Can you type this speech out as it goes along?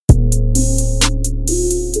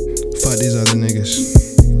Fuck these other niggas.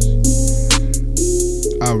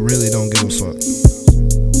 I really don't give a fuck.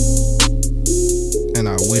 And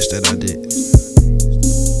I wish that I did.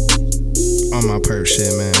 On my perp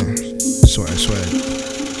shit, man. Swag, swag.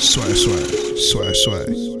 Swag, swag. Swag,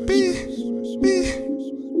 swag.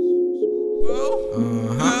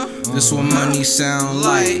 This what money sound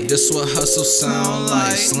like, this what hustle sound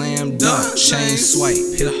like. Slam dunk, chain swipe,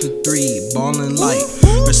 hit the 3, ballin' light.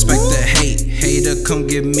 Respect the hate, hater come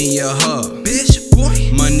give me a hug.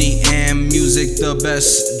 Money and music the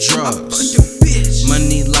best drugs.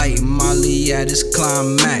 Money like Molly at its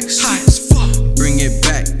climax. Bring it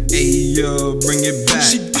back, ayy, bring it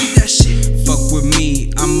back. Fuck with me,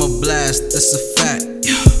 I'm a blast, that's a fact.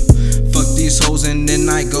 Fuck these hoes and then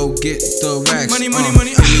I go get the racks. Money, money.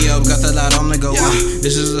 Hit me up, got the light on the go.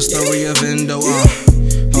 This is the story of Indo.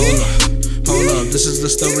 Hold up, this is the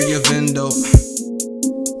story of Indo.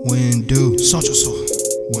 Windu, such a soul.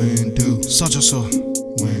 Windu, such a soul.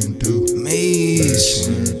 Windu, Mace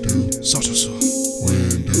Windu, such a soul.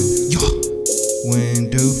 Windu, yo.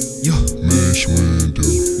 Windu, yo. Mace Windu,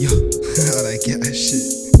 yo. I like that shit.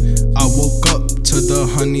 I woke up to the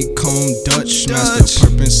honeycomb Dutch. Master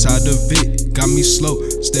perp inside of it got me slow,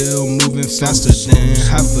 still moving faster than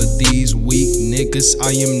half of these weak niggas.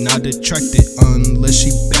 I am not attracted unless she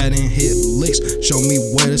bad and hit licks. Show me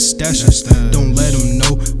where the stash is. Don't let them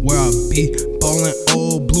know where I be. Ballin'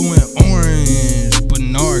 old, blue and orange.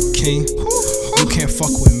 Bernard King, you can't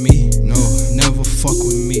fuck with me. No, never fuck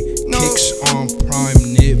with me. Kicks on prime,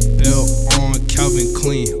 knit belt on Calvin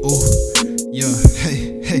Klein. Ooh, yeah,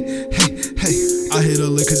 hey. I hit a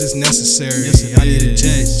lick cause it's necessary. I need a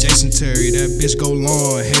jet, Jason Terry. That bitch go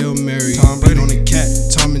long, Hail Mary. Tom Brady on the cat,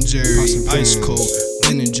 Tom and Jerry. Ice cold,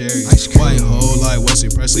 Ben and Jerry. White hole like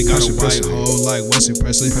Wesley Presley. Got a white hole like Wesley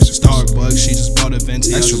Presley. Starbucks, she just bought a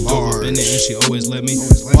venti. Extra large in it and she always let me.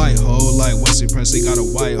 White hole like Wesley Presley. Got a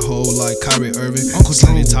white hole like Kyrie Irving. Uncle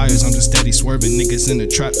Slanty tires, I'm just steady swerving. Niggas in the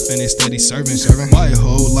trap and they steady serving. White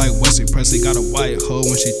hole like Wesley Presley. Got a white hole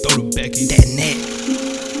when she throw the Becky. That net.